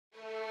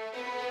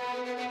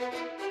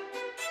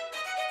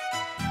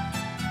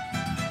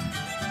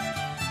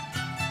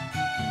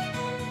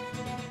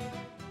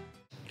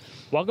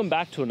Welcome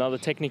back to another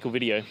technical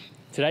video.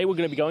 Today we're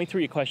going to be going through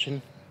your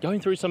question,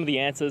 going through some of the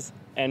answers,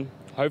 and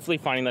hopefully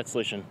finding that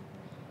solution.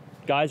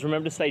 Guys,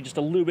 remember to stay just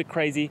a little bit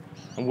crazy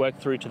and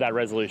work through to that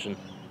resolution.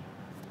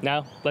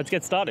 Now, let's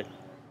get started.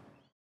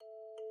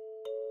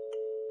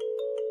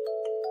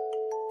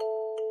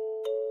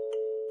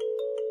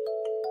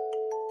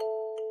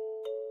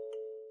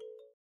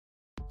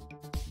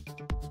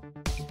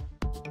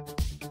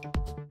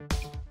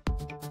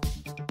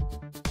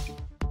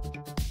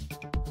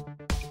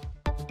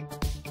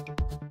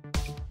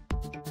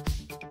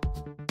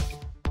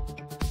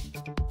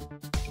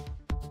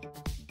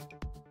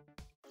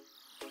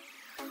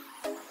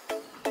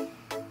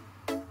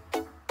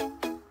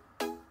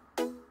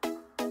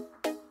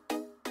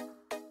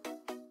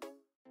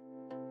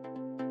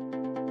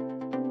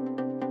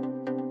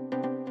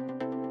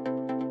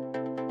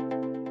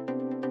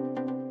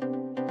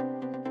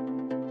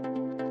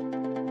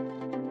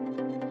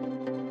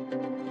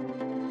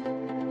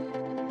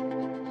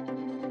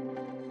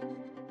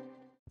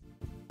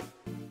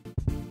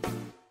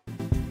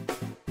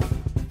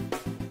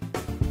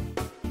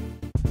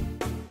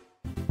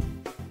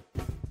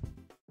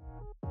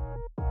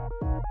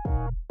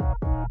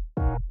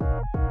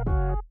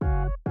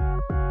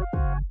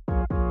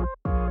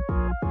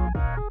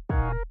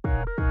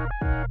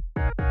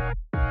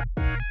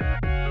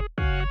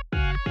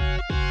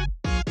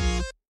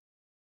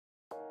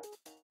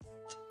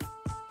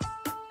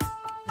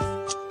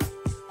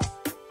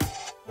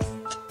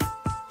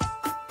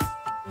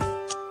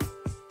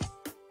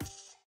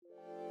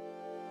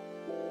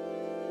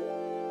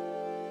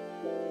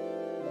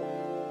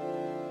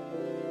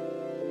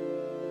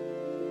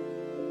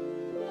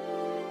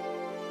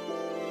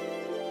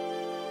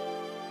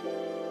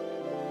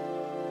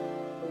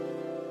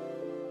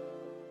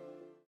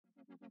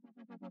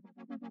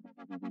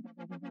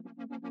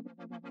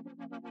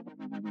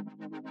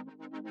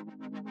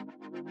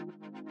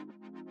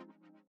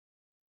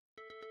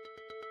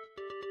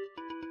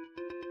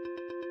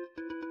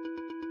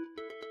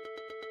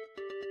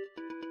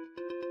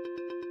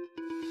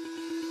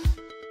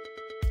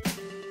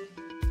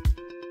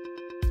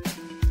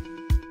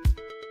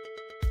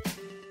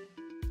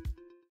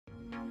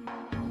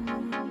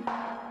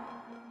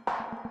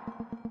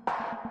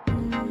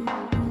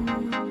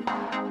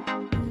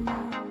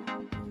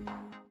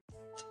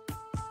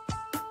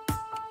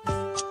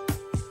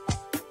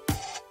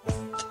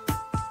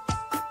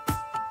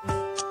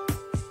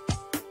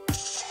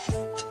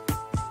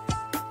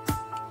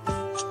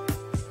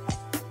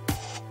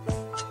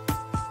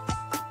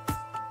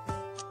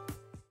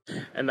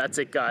 And that's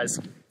it, guys.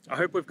 I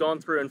hope we've gone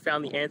through and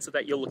found the answer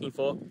that you're looking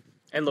for.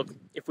 And look,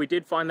 if we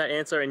did find that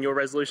answer in your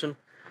resolution,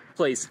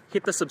 please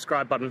hit the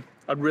subscribe button.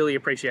 I'd really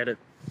appreciate it.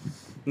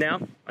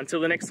 Now,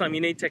 until the next time you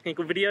need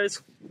technical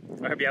videos,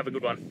 I hope you have a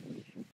good one.